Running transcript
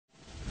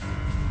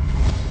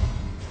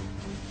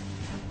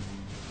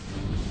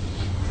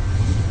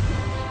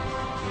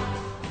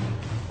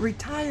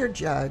Retired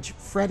Judge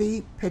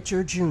Freddie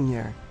Pitcher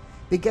Jr.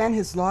 began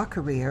his law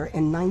career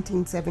in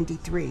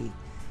 1973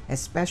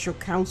 as special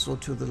counsel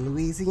to the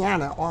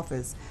Louisiana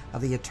Office of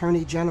the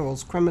Attorney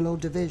General's Criminal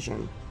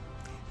Division.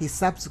 He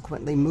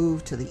subsequently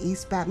moved to the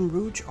East Baton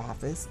Rouge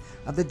office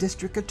of the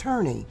District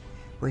Attorney,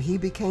 where he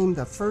became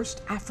the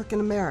first African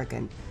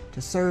American to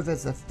serve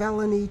as a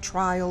felony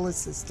trial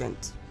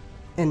assistant.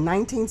 In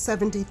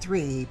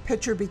 1973,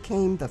 Pitcher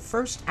became the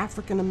first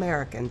African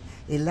American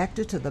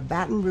elected to the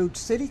Baton Rouge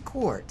City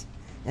Court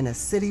in a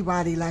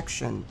citywide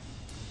election.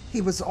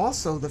 He was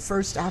also the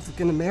first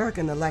African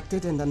American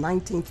elected in the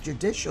 19th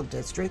Judicial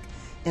District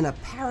in a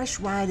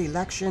parish-wide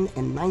election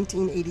in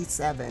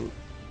 1987.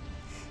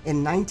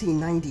 In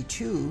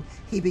 1992,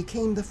 he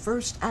became the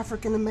first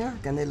African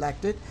American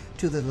elected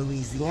to the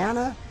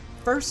Louisiana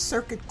First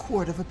Circuit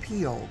Court of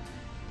Appeal,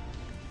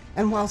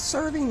 and while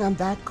serving on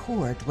that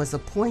court was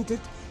appointed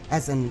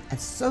as an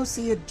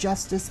Associate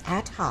Justice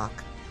ad hoc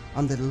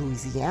on the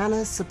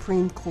Louisiana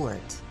Supreme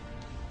Court.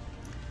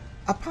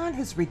 Upon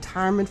his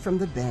retirement from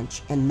the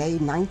bench in May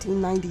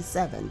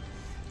 1997,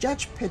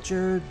 Judge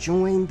Pitcher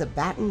joined the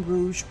Baton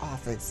Rouge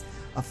office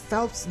of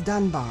Phelps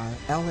Dunbar,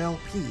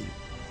 LLP,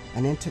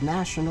 an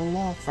international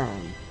law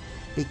firm,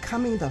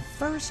 becoming the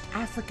first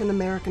African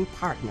American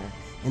partner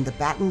in the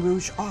Baton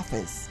Rouge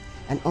office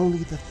and only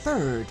the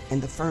third in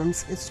the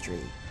firm's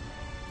history.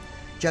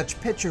 Judge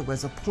Pitcher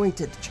was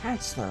appointed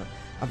Chancellor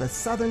of the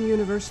Southern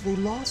University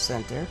Law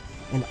Center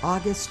in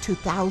August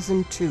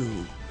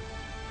 2002.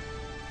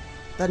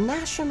 The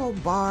National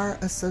Bar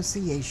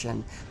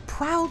Association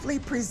proudly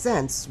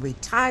presents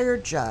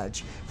retired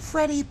Judge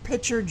Freddie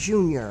Pitcher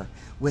Jr.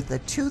 with the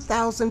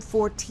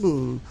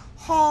 2014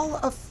 Hall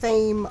of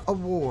Fame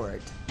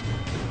Award.